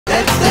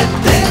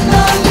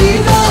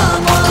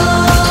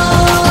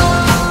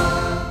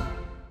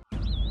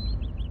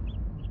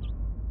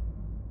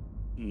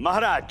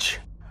महाराज,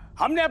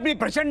 हमने अपनी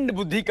प्रचंड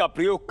बुद्धि का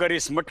प्रयोग कर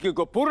इस मटके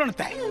को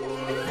पूर्णतः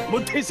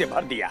बुद्धि से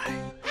भर दिया है।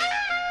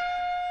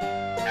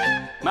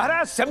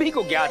 महाराज, सभी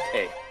को ज्ञात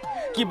है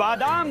कि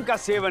बादाम का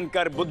सेवन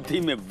कर बुद्धि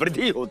में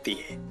वृद्धि होती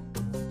है।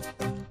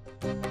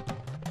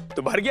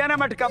 तो भर गया ना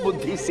मटका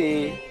बुद्धि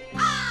से।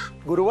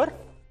 गुरुवर,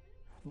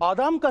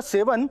 बादाम का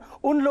सेवन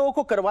उन लोगों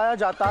को करवाया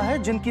जाता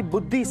है जिनकी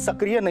बुद्धि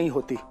सक्रिय नहीं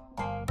होती,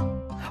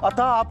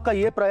 अतः आपका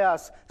यह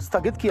प्रयास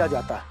स्थगित किया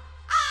जाता है।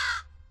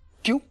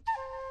 क्यों?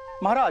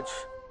 महाराज,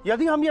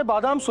 यदि हम ये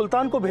बादाम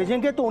सुल्तान को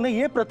भेजेंगे तो उन्हें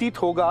यह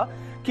प्रतीत होगा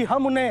कि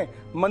हम उन्हें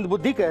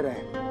मंदबुद्धि कह रहे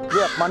हैं।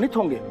 वे अपमानित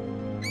होंगे।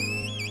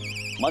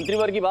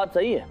 मंत्रीवर की बात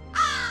सही है,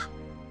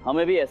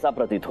 हमें भी ऐसा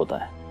प्रतीत होता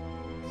है।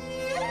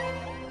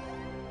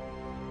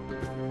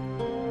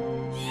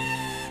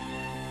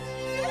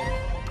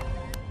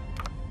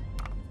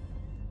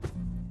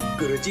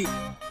 गुरुजी,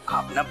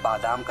 आप ना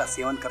बादाम का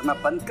सेवन करना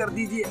बंद कर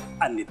दीजिए,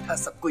 अन्यथा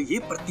सबको ये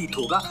प्रतीत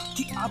होगा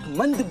कि आप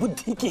मंद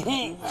बुद्धि के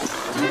हैं।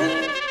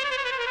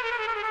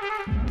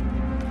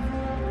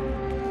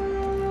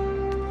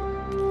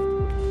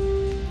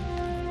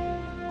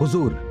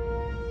 हुजूर,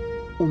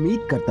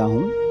 उम्मीद करता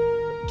हूं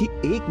कि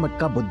एक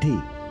मटका बुद्धि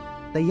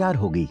तैयार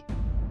होगी।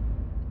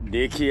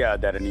 देखिए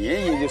आदरणीय,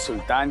 ये जो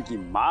सुल्तान की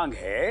मांग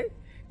है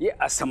ये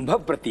असंभव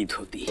प्रतीत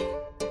होती है।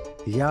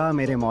 या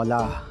मेरे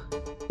मौला,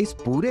 इस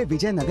पूरे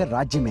विजयनगर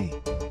राज्य में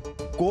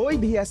कोई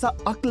भी ऐसा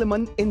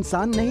अक्लमंद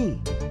इंसान नहीं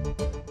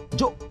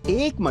जो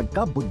एक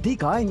मटका बुद्धि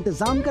का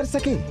इंतजाम कर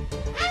सके।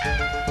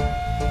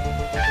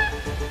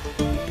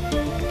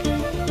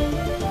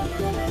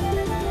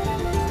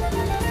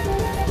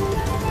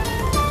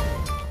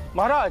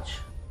 महाराज,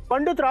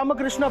 पंडित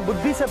रामकृष्ण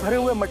बुद्धि से भरे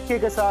हुए मटके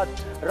के साथ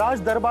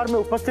राज दरबार में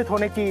उपस्थित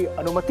होने की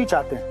अनुमति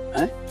चाहते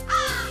हैं।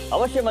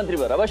 अवश्य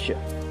मंत्रीवर, अवश्य,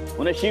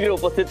 उन्हें शीघ्र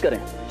उपस्थित करें।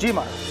 जी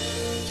महाराज।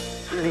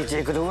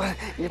 लीजिए गुरुवर,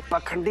 ये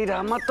पाखंडी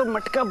रामा तो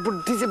मटका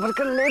बुद्धि से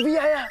भरकर ले भी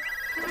आया।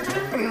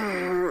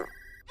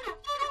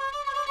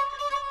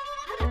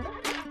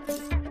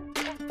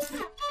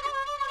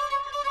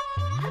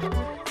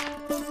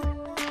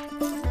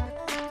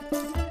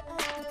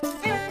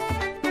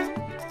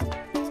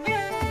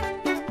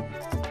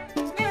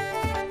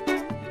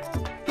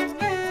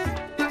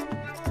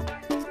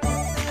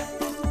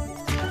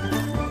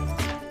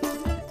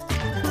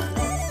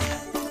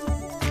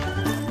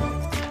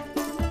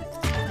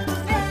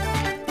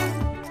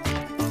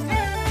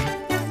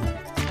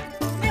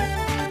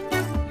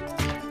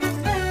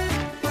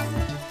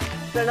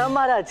 प्रणाम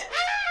महाराज।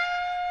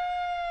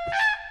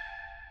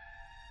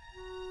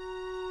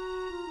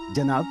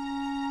 जनाब,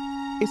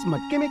 इस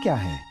मटके में क्या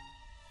है?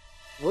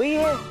 वही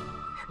है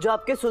जो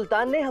आपके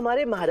सुल्तान ने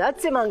हमारे महाराज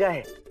से मांगा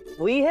है।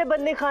 वही है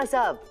बन्ने खां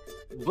साहब,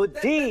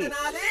 बुद्धि।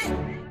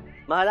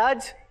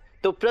 महाराज,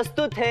 तो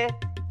प्रस्तुत है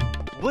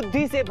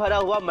बुद्धि से भरा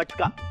हुआ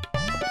मटका।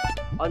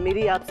 और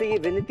मेरी आपसे ये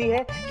विनती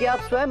है कि आप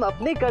स्वयं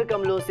अपने कर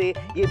कमलों से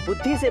ये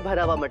बुद्धि से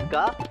भरा हुआ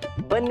मटका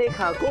बन्ने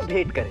खां को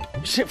भेंट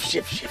करें। शिव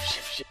शिव शिव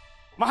शिव शिव।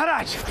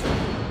 महाराज,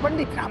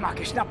 पंडित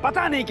रामकृष्ण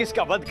पता नहीं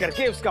किसका वध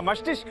करके उसका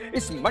मस्तिष्क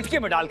इस मटके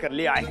में डालकर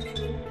ले आए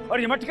हैं,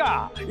 और ये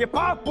मटका, ये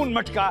पापपूर्ण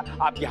मटका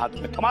आपके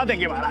हाथों में थमा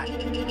देंगे।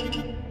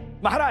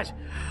 महाराज,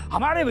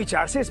 हमारे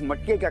विचार से इस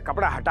मटके का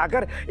कपड़ा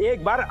हटाकर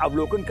एक बार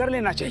अवलोकन कर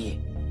लेना चाहिए।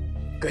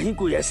 कहीं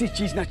कोई ऐसी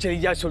चीज ना चली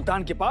जाए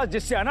सुल्तान के पास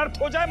जिससे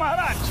अनर्थ हो जाए।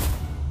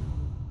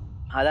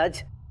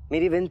 महाराज,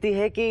 मेरी विनती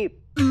है कि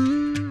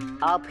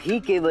आप ही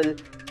केवल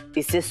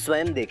इसे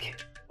स्वयं देखें।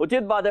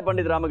 उचित बात है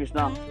पंडित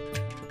रामकृष्ण,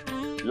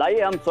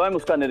 लाइए हम स्वयं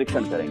उसका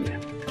निरीक्षण करेंगे।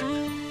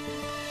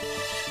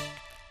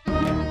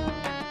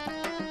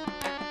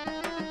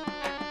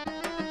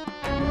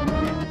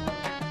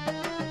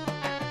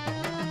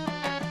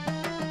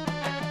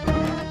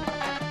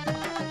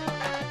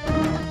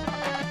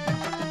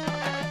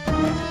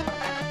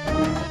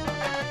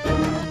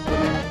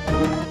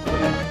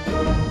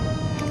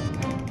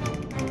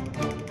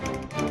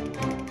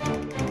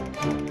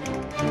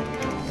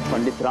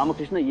 पंडित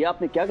रामकृष्ण, ये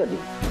आपने क्या कर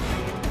दिया?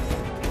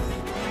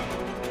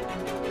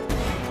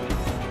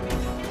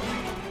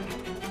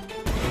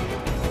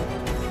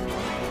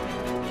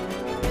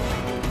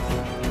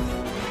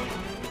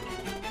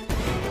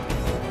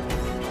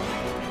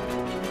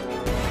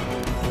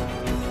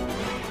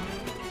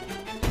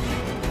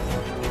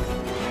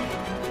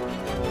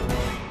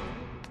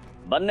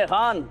 बन्ने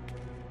खान,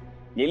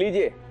 ये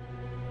लीजिए,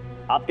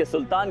 आपके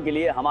सुल्तान के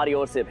लिए हमारी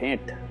ओर से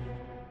भेंट,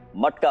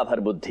 मटका भर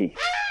बुद्धि।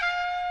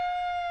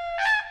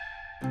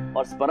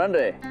 और स्मरण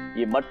रहे,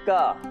 ये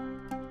मटका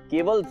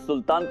केवल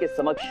सुल्तान के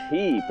समक्ष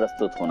ही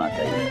प्रस्तुत होना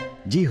चाहिए।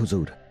 जी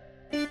हुजूर।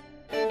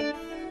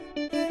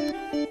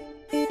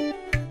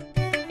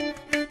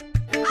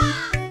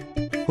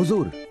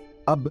 हुजूर,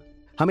 अब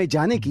हमें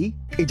जाने की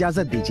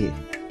इजाजत दीजिए।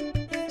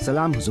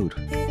 सलाम हुजूर।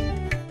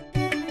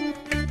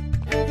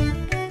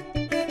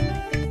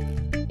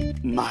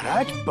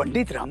 महाराज,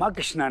 पंडित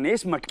रामकृष्ण ने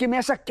इस मटके में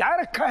ऐसा क्या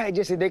रखा है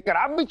जिसे देखकर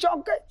आप भी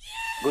चौंक गए?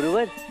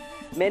 गुरुवर,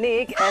 मैंने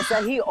एक ऐसा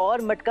ही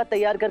और मटका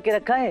तैयार करके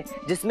रखा है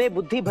जिसमें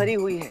बुद्धि भरी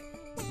हुई है।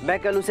 मैं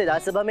कल उसे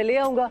राज्यसभा में ले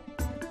आऊंगा।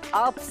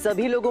 आप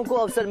सभी लोगों को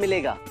अवसर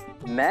मिलेगा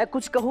मैं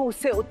कुछ कहूं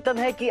उससे उत्तम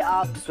है कि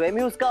आप स्वयं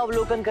ही उसका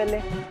अवलोकन कर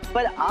लें।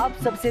 पर आप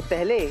सबसे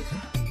पहले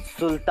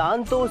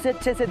सुल्तान तो उसे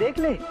अच्छे से देख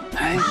ले।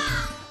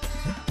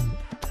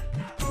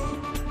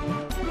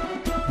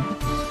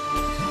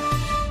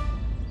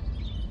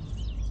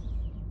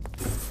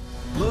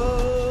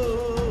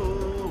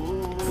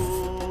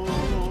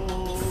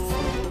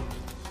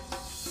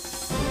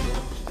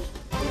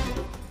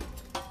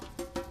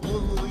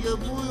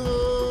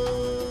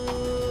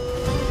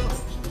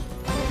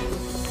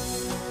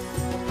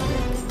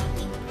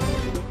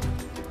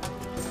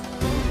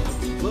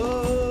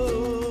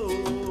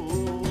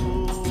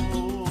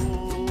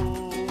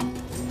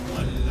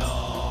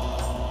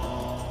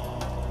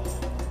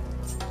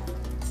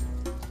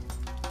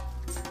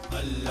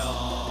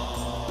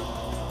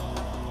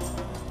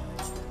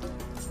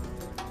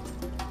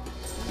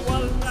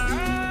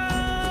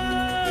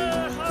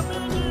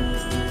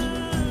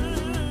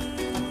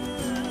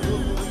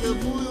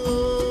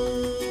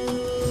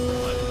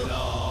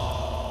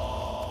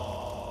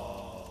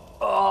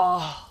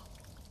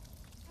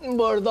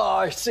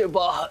 बर्दाश्त से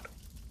बाहर,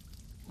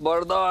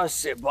 बर्दाश्त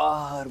से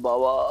बाहर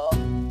बाबा।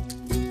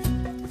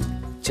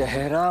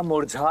 चेहरा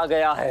मुरझा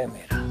गया है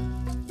मेरा।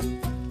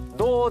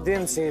 2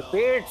 दिन से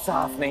पेट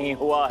साफ नहीं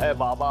हुआ है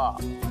बाबा।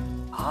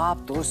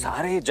 आप तो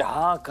सारे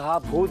जहां का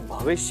भूत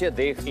भविष्य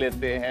देख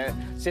लेते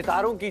हैं,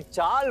 सितारों की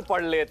चाल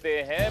पढ़ लेते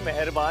हैं।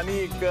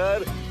 मेहरबानी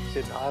कर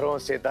सितारों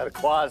से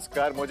दरख्वास्त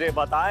कर मुझे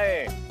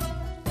बताएं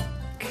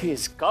कि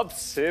इस कब्ज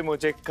से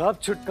मुझे कब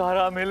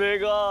छुटकारा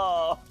मिलेगा।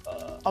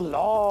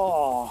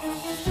 अल्लाह,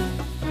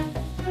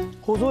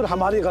 हुजूर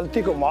हमारी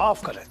गलती को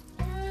माफ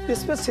करें।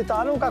 इसमें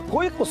सितारों का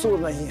कोई कसूर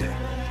नहीं है।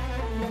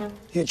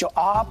 ये जो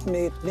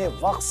आपने इतने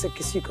वक्त से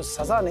किसी को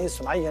सजा नहीं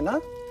सुनाई है ना,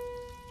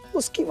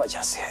 उसकी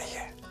वजह से है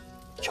ये,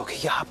 क्योंकि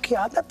ये आपकी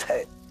आदत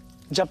है।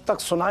 जब तक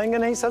सुनाएंगे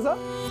नहीं सजा,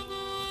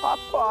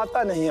 आपको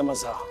आता नहीं है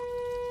मजा,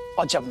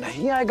 और जब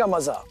नहीं आएगा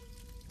मजा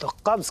तो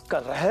कब्ज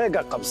कर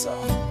रहेगा कब्जा।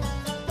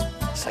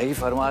 सही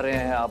फरमा रहे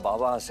हैं आप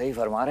बाबा, सही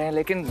फरमा रहे हैं,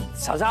 लेकिन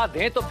सजा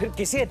दें तो फिर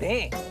किसे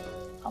दें?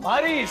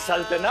 हमारी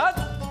सल्तनत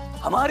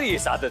हमारी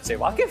इस आदत से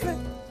वाकिफ है।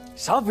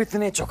 सब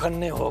इतने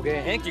चौकन्ने हो गए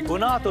हैं कि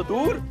गुनाह तो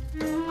दूर,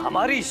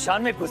 हमारी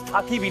शान में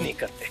गुस्ताखी भी नहीं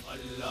करते।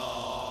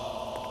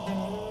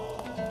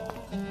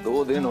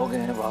 2 दिन हो गए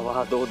हैं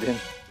बाबा, 2 दिन।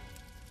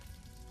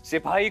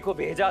 सिपाही को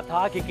भेजा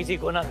था कि किसी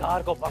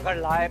गुनहगार को पकड़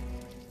लाए,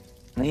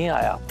 नहीं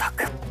आया अब तक।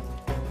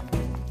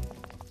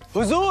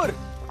 हुजूर,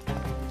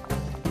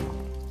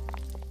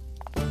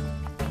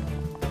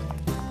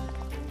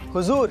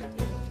 हुजूर,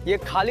 ये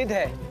खालिद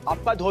है,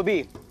 आपका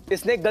धोबी।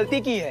 इसने गलती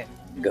की है।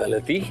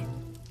 गलती?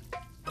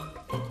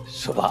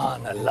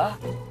 सुभान अल्लाह,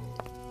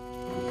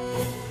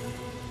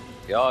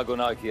 क्या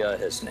गुनाह किया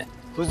है इसने?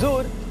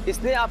 हुजूर,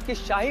 इसने आपकी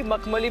शाही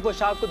मखमली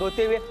पोशाक को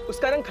धोते हुए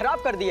उसका रंग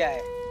खराब कर दिया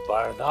है।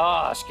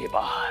 बर्दाश्त के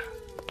बाहर।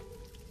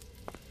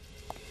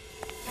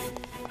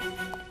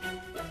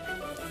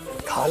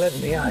 खालिद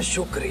मियां,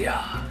 शुक्रिया,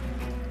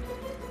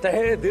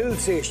 तहे दिल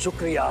से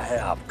शुक्रिया है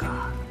आपका।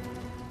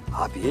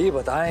 आप ये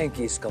बताएं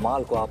कि इस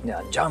कमाल को आपने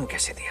अंजाम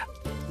कैसे दिया?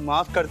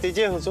 माफ कर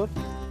दीजिए हुजूर,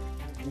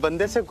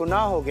 बंदे से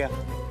गुनाह हो गया।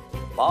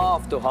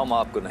 माफ तो हम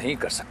आपको नहीं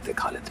कर सकते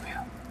खालिद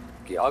मियां,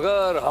 कि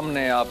अगर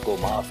हमने आपको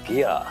माफ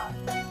किया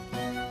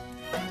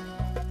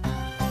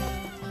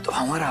तो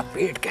हमारा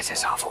पेट कैसे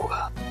साफ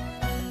होगा?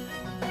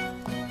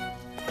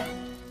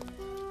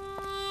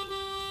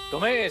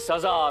 तुम्हें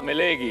सजा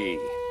मिलेगी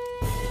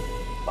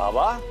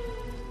बाबा।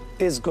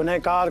 इस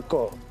गुनहगार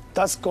को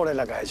 10 कोड़े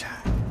लगाए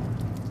जाएं।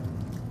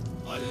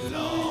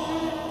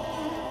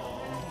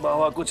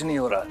 बाबा कुछ नहीं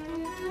हो रहा।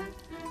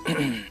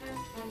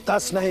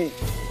 10 नहीं,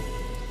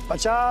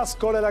 50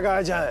 कोड़े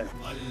लगाए जाएं।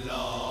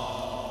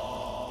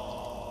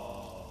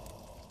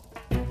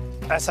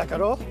 ऐसा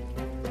करो,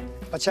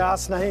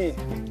 50 नहीं,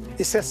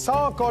 इसे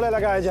 100 कोड़े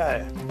लगाए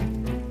जाएं।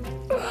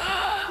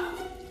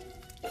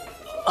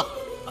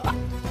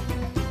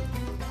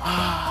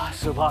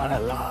 सुभान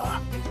अल्लाह,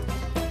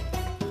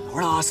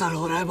 बड़ा असर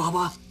हो रहा है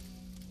बाबा।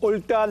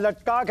 उल्टा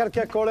लटका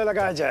करके कोड़े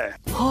लगाए जाएं।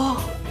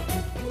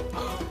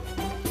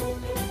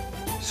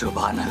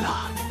 सुभान अल्लाह,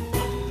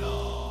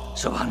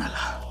 सुभान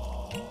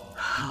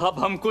अल्लाह। अब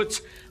हम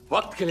कुछ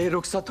वक्त के लिए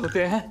रुखसत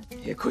होते हैं।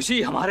 ये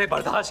खुशी हमारे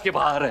बर्दाश्त के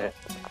बाहर है।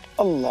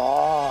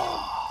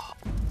 अल्लाह,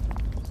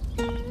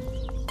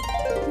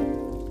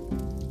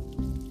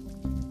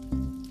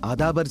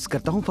 आदाब अर्ज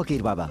करता हूं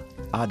फकीर बाबा।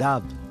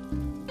 आदाब।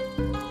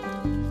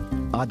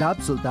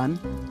 आदाब सुल्तान।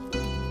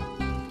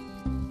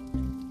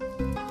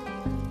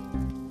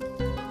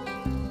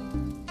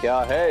 क्या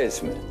है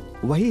इसमें?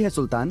 वही है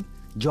सुल्तान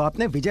जो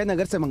आपने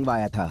विजयनगर से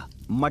मंगवाया था,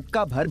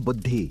 मटका भर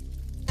बुद्धि।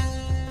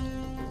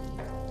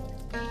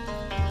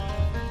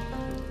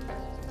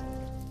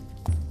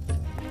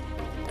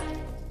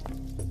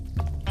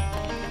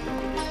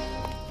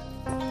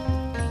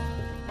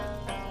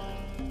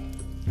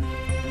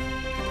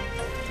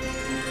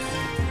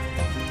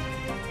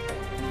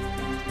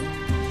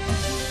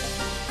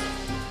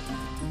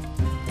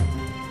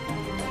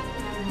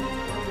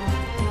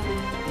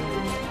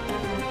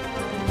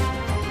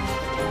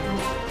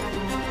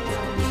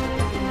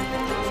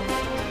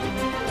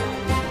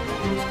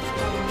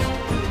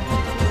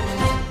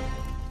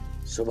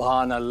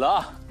 सुभान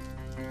अल्लाह।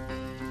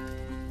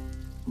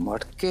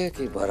 मटके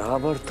के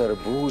बराबर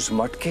तरबूज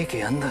मटके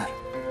के अंदर।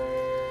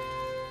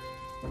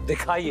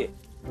 दिखाइए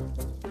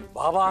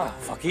बाबा,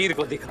 फकीर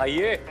को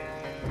दिखाइए,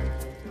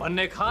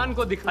 बन्ने खान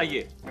को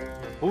दिखाइए,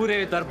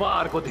 पूरे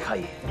दरबार को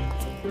दिखाइए।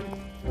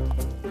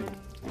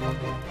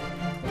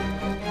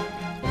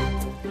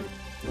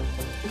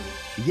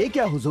 ये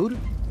क्या हुजूर,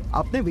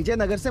 आपने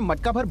विजयनगर से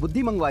मटका भर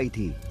बुद्धि मंगवाई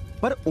थी,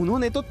 पर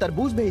उन्होंने तो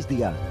तरबूज भेज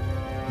दिया।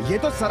 ये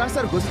तो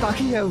सरासर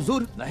गुस्ताखी है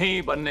हुजूर।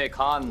 नहीं बन्ने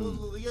खान,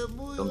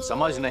 तुम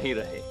समझ नहीं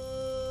रहे।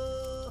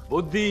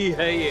 बुद्धि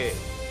है ये,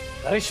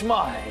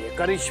 करिश्मा है ये,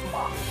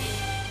 करिश्मा,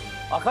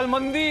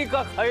 अकलमंदी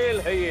का खेल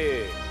है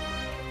ये।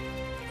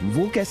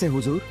 वो कैसे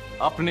हुजूर?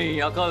 अपनी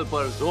अकल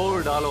पर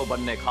जोर डालो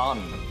बन्ने खान।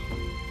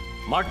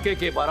 मटके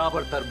के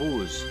बराबर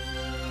तरबूज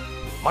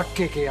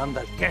मटके के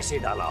अंदर कैसे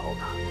डाला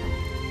होगा?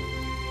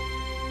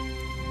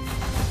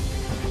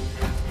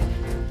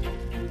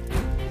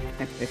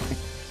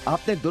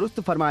 आपने दुरुस्त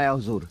फरमाया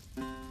हुजूर।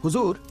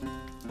 हुजूर,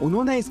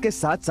 उन्होंने इसके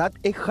साथ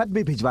साथ एक खत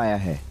भी भिजवाया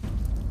है।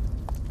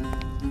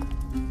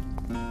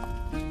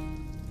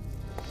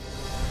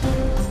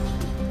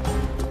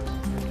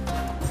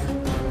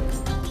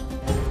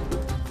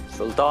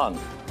 सुल्तान,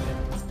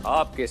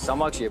 आपके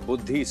समक्ष ये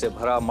बुद्धि से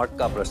भरा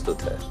मटका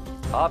प्रस्तुत है।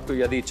 आपको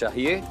यदि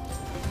चाहिए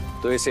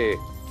तो इसे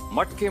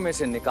मटके में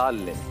से निकाल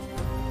लें।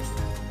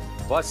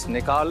 बस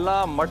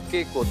निकालना,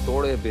 मटके को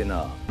तोड़े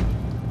बिना।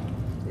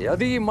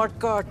 यदि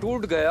मटका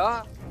टूट गया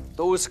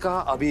तो उसका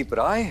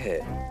अभिप्राय है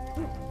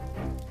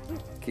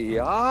कि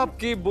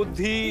आपकी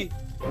बुद्धि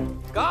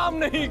काम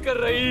नहीं कर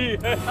रही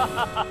है।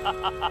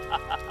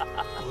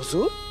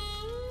 हुजूर,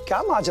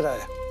 क्या माजरा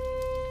है?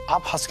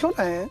 आप हंस क्यों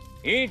रहे हैं?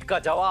 ईंट का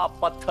जवाब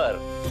पत्थर,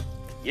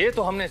 ये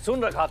तो हमने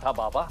सुन रखा था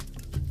बाबा,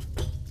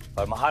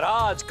 पर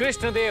महाराज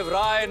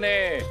कृष्णदेवराय ने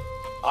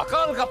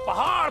अकल का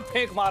पहाड़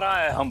फेंक मारा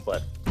है हम पर।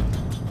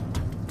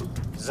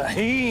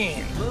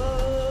 ज़हीन,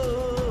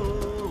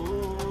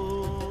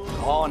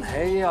 कौन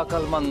है ये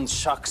अकलमंद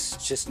शख्स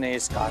जिसने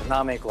इस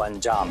कारनामे को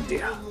अंजाम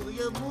दिया?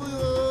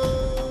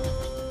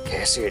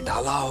 कैसे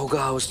डाला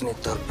होगा उसने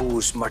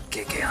तरबूज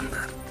मटके के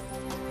अंदर?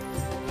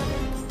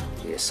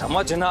 ये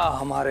समझना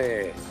हमारे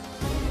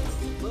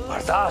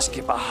बर्दाश्त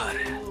के बाहर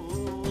है,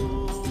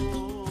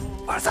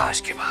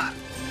 बर्दाश्त के बाहर।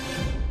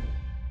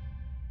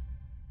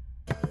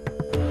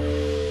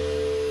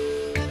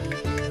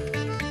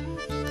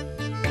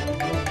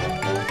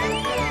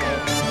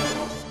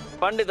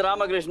 पंडित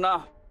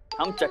रामकृष्णा,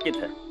 हम चकित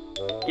हैं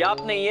कि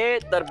आपने ये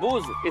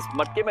तरबूज इस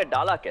मटके में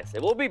डाला कैसे,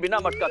 वो भी बिना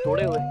मटका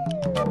तोड़े हुए।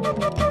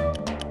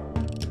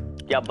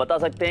 क्या आप बता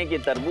सकते हैं कि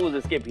तरबूज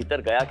इसके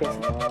भीतर गया कैसे?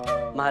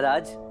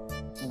 महाराज,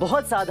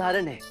 बहुत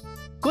साधारण है,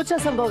 कुछ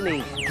असंभव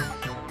नहीं।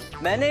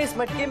 मैंने इस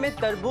मटके में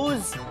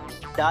तरबूज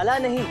डाला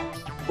नहीं,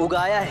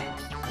 उगाया है।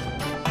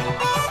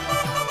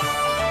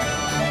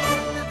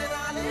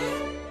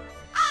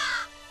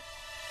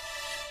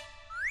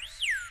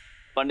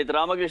 पंडित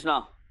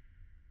रामकृष्णा,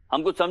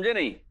 हम कुछ समझे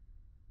नहीं।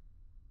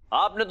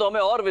 आपने तो हमें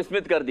और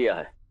विस्मित कर दिया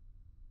है,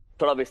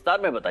 थोड़ा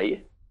विस्तार में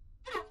बताइए।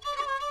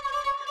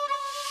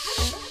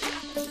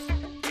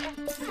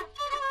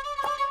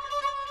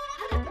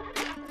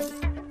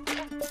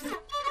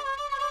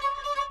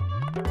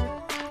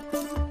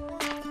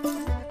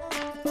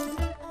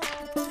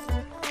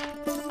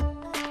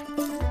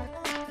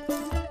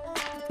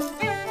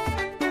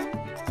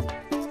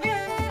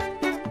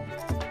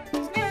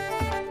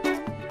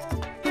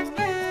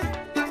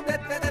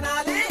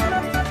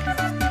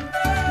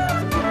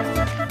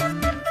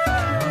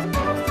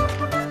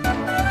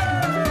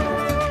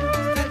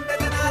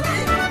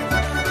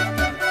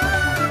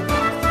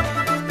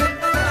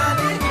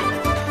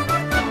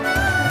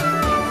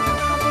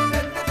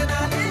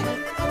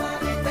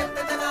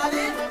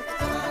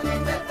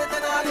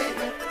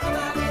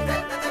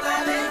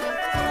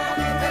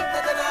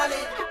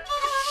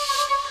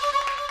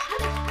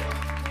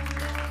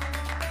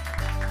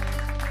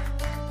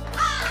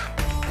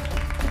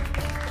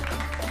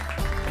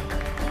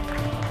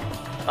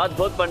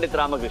 अद्भुत पंडित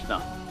रामकृष्णा,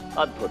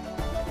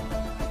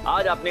 अद्भुत।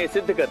 आज आपने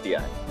सिद्ध कर दिया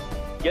है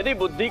यदि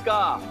बुद्धि का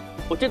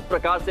उचित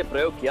प्रकार से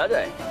प्रयोग किया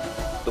जाए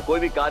तो कोई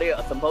भी कार्य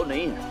असंभव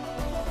नहीं है।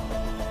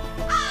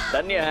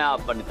 धन्य है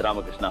आप पंडित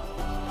रामकृष्णा,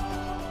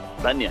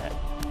 धन्य है।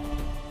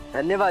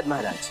 धन्यवाद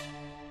महाराज।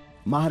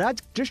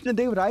 महाराज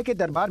कृष्णदेवराय के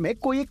दरबार में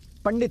कोई एक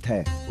पंडित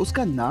है,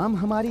 उसका नाम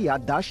हमारी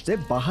याददाश्त से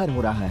बाहर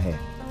हो रहा है,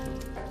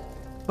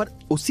 पर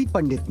उसी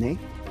पंडित ने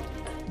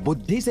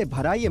बुद्धि से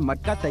भरा ये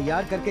मटका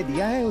तैयार करके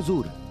दिया है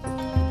हुजूर।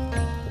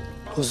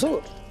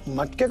 हुजूर,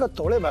 मटके को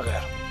तोड़े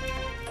बगैर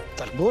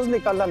तरबूज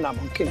निकालना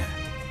नामुमकिन है।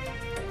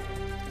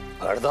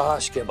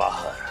 बर्दाश्त के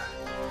बाहर।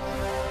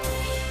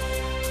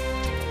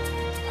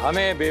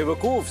 हमें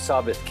बेवकूफ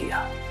साबित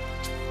किया।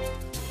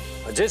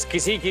 जिस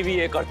किसी की भी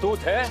ये करतूत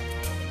है,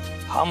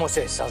 हम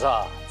उसे सजा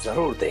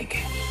जरूर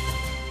देंगे।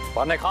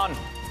 बन्ने खान,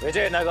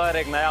 विजयनगर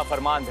एक नया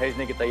फरमान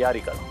भेजने की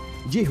तैयारी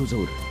करो। जी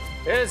हुजूर।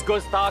 इस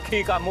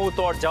गुस्ताखी का मुंह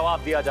तोड़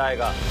जवाब दिया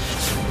जाएगा।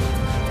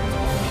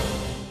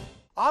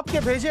 आपके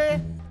भेजे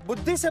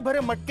बुद्धि से भरे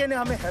मटके ने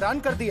हमें हैरान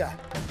कर दिया है।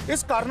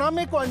 इस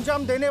कारनामे को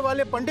अंजाम देने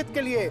वाले पंडित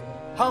के लिए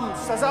हम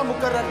सजा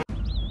मुकर्रर।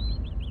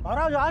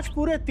 महाराज, आज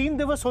पूरे 3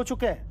 दिवस हो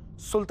चुके हैं,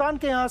 सुल्तान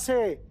के यहाँ से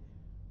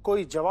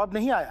कोई जवाब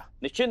नहीं आया।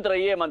 निश्चिंत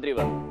रहिए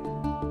मंत्रीवर,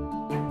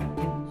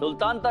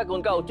 सुल्तान तक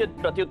उनका उचित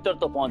प्रत्युत्तर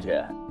तो पहुंच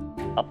गया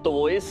है। अब तो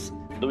वो इस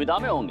दुविधा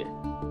में होंगे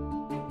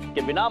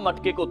कि बिना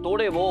मटके को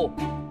तोड़े वो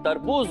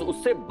तरबूज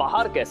उससे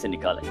बाहर कैसे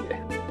निकालेंगे।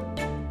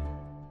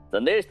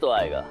 संदेश तो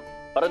आएगा,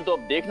 परंतु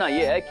अब देखना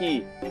यह है कि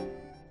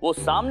वो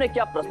सामने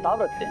क्या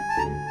प्रस्ताव रखते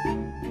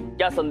हैं,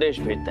 क्या संदेश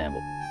भेजते हैं वो।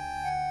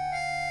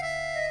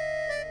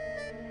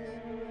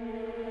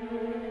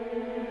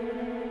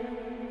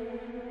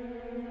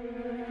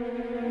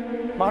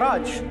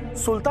 महाराज,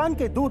 सुल्तान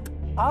के दूत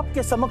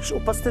आपके समक्ष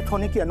उपस्थित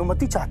होने की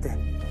अनुमति चाहते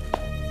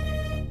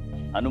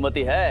हैं।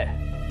 अनुमति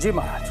है? जी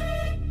महाराज।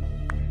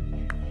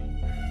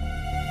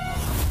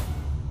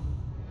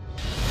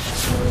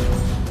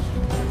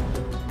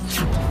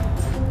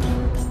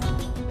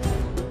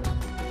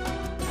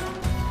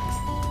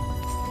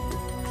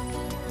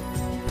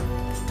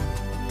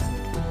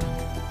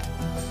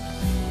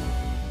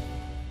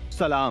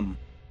 सलाम।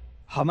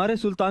 हमारे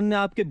सुल्तान ने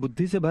आपके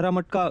बुद्धि से भरा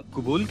मटका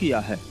कबूल किया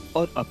है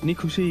और अपनी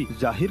खुशी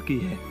जाहिर की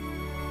है।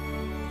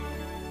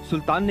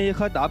 सुल्तान ने यह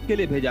खत आपके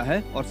लिए भेजा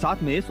है और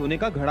साथ में सोने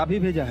का घड़ा भी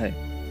भेजा है।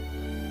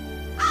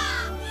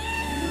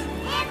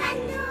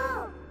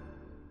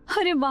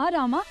 अरे वाह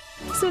रामा,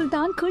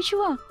 सुल्तान खुश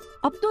हुआ।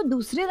 अब तो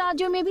दूसरे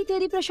राज्यों में भी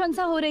तेरी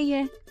प्रशंसा हो रही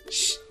है।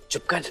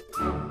 चुप कर।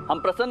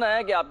 हम प्रसन्न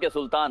हैं कि आपके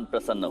सुल्तान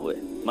प्रसन्न हुए।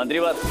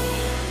 मंत्रीवर।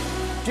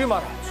 जी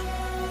महाराज।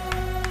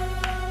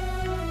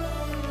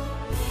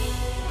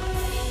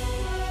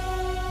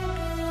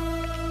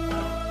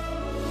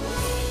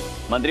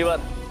 मंत्रीवर,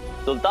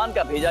 सुल्तान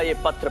का भेजा ये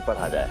पत्र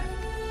पढ़ा जाए।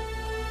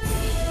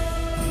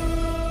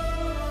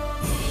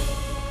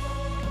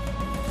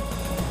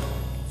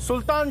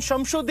 सुल्तान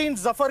शमशुद्दीन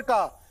जफर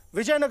का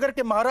विजयनगर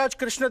के महाराज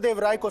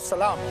कृष्णदेवराय को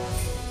सलाम।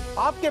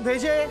 आपके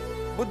भेजे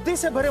बुद्धि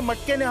से भरे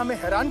मटके ने हमें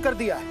हैरान कर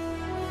दिया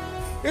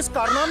है। इस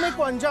कारनामे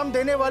को अंजाम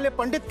देने वाले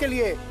पंडित के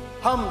लिए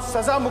हम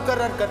सजा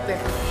मुकर्रर करते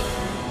हैं।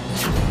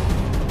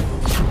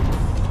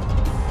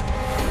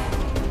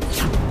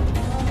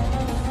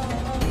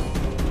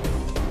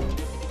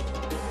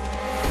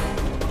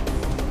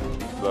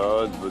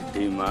 बहुत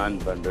बुद्धिमान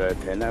बन रहे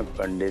थे ना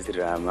पंडित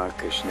रामा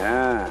कृष्णा,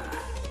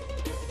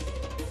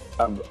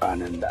 अब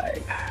आनंद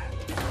आएगा।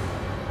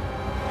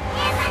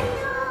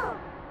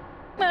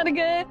 मर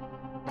गए।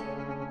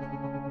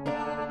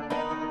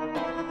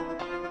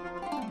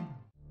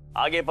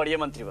 आगे पढ़िए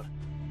मंत्रीवर।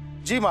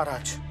 जी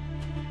महाराज,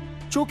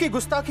 चूंकि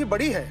गुस्ताखी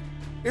बड़ी है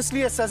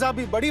इसलिए सजा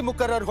भी बड़ी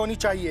मुकर्रर होनी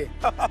चाहिए।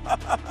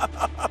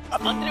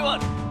 मंत्रीवर,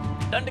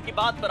 दंड की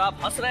बात पर आप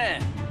हंस रहे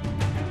हैं।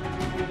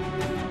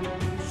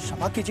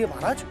 क्षमा कीजिए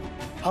महाराज,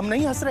 हम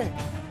नहीं हंस रहे,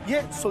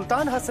 ये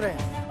सुल्तान हंस रहे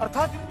हैं।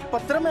 अर्थात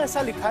पत्र में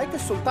ऐसा लिखा है कि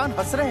सुल्तान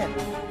हंस रहे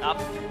हैं। आप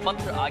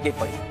पत्र आगे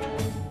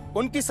पढ़िए।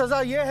 उनकी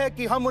सजा यह है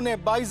कि हम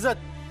उन्हें बाइज्जत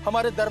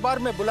हमारे दरबार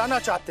में बुलाना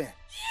चाहते हैं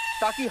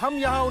ताकि हम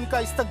यहाँ उनका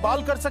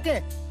इस्तकबाल कर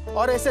सकें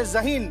और ऐसे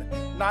ज़हीन,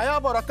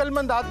 नायाब और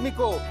अक्लमंद आदमी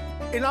को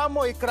इनाम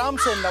और इकराम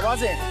से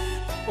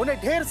नवाजें, उन्हें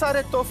ढेर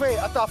सारे तोहफे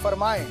अता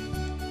फरमाएं।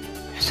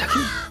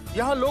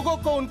 यहाँ लोगों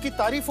को उनकी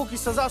तारीफों की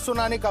सजा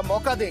सुनाने का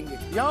मौका देंगे।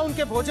 यहाँ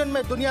उनके भोजन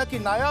में दुनिया की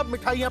नायाब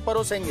मिठाइयाँ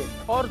परोसेंगे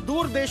और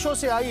दूर देशों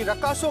से आई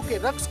रकासों के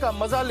रक्स का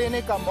मजा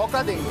लेने का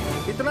मौका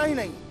देंगे। इतना ही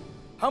नहीं,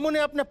 हम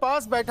उन्हें अपने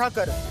पास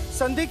बैठाकर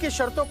संधि की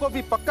शर्तों को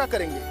भी पक्का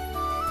करेंगे।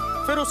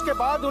 फिर उसके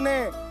बाद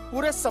उन्हें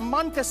पूरे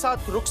सम्मान के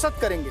साथ रुखसत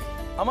करेंगे।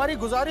 हमारी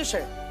गुजारिश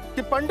है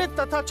कि पंडित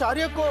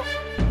तथाचार्य को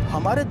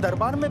हमारे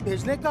दरबार में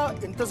भेजने का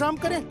इंतजाम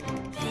करें,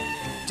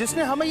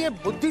 जिसने हमें ये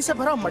बुद्धि से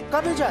भरा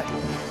मटका भेजा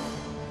है।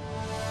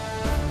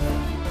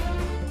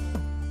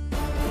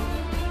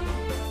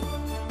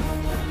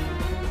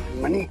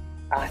 मनी,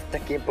 आज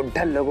तक ये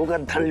बुढ़ा लोगों का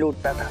धन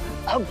लूटता था,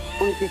 अब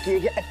उनके किए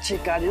गए अच्छे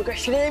कार्यों का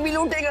श्रेय भी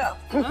लूटेगा।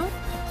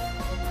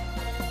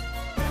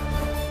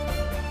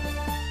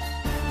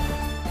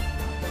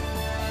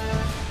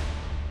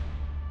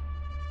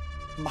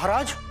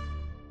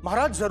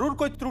 महाराज जरूर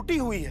कोई त्रुटि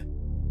हुई है।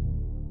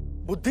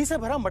 बुद्धि से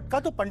भरा मटका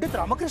तो पंडित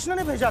रामकृष्ण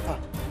ने भेजा था।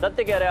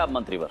 सत्य कह रहे हैं आप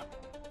मंत्रीवर।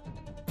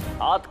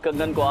 हाथ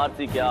कंगन को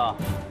आरती क्या,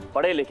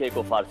 पढ़े लिखे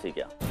को फारसी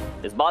क्या,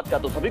 इस बात का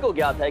तो सभी को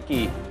ज्ञात है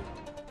कि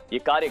ये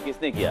कार्य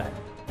किसने किया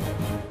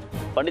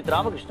है। पंडित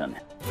रामकृष्ण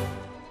ने,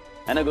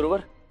 है ना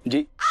गुरुवर?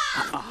 जी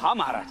हाँ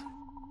महाराज,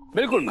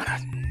 बिल्कुल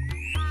महाराज,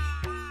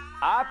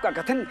 आपका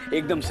कथन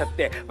एकदम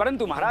सत्य है।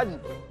 परंतु महाराज,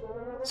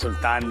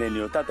 सुल्तान ने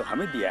न्योता तो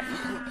हमें दिया है,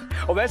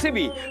 और वैसे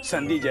भी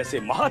संधि जैसे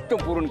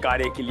महत्वपूर्ण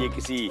कार्य के लिए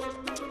किसी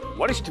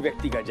वरिष्ठ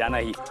व्यक्ति का जाना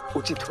ही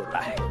उचित होता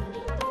है।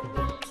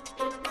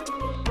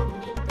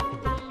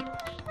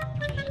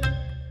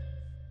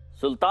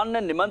 सुल्तान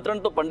ने निमंत्रण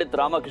तो पंडित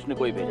रामकृष्ण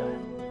को ही भेजा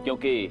है,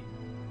 क्योंकि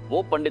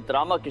वो पंडित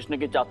रामकृष्ण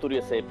के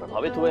चातुर्य से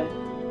प्रभावित हुए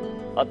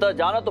हैं। अतः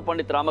जाना तो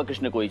पंडित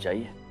रामकृष्ण को ही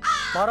चाहिए।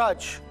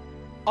 महाराज,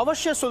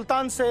 अवश्य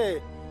सुल्तान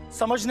से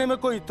समझने में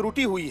कोई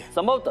त्रुटि हुई है।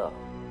 संभवतः,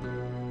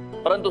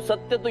 परंतु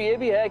सत्य तो यह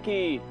भी है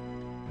कि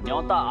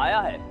न्योता आया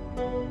है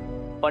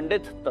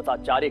पंडित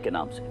तथाचार्य के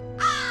नाम से।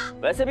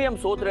 वैसे भी हम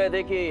सोच रहे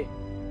थे कि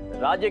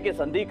राज्य के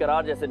संधि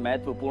करार जैसे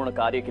महत्वपूर्ण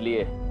कार्य के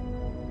लिए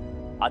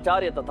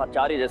आचार्य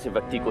तथाचार्य जैसे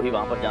व्यक्ति को ही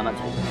वहां पर जाना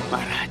चाहिए।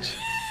 महाराज,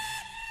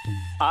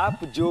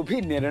 आप जो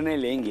भी निर्णय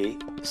लेंगे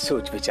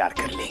सोच विचार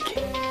कर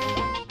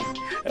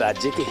लेंगे।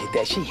 राज्य के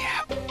हितैषी हैं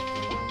आप।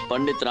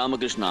 पंडित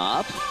रामकृष्ण,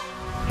 आप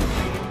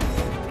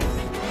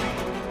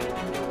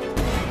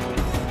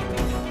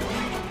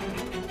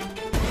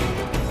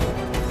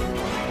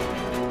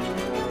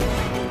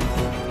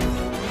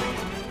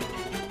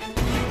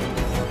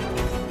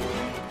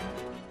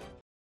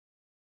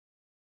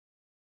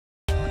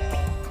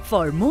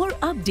For more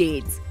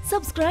updates,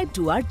 subscribe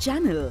to our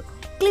channel,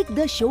 click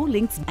the show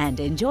links and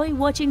enjoy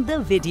watching the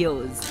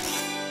videos.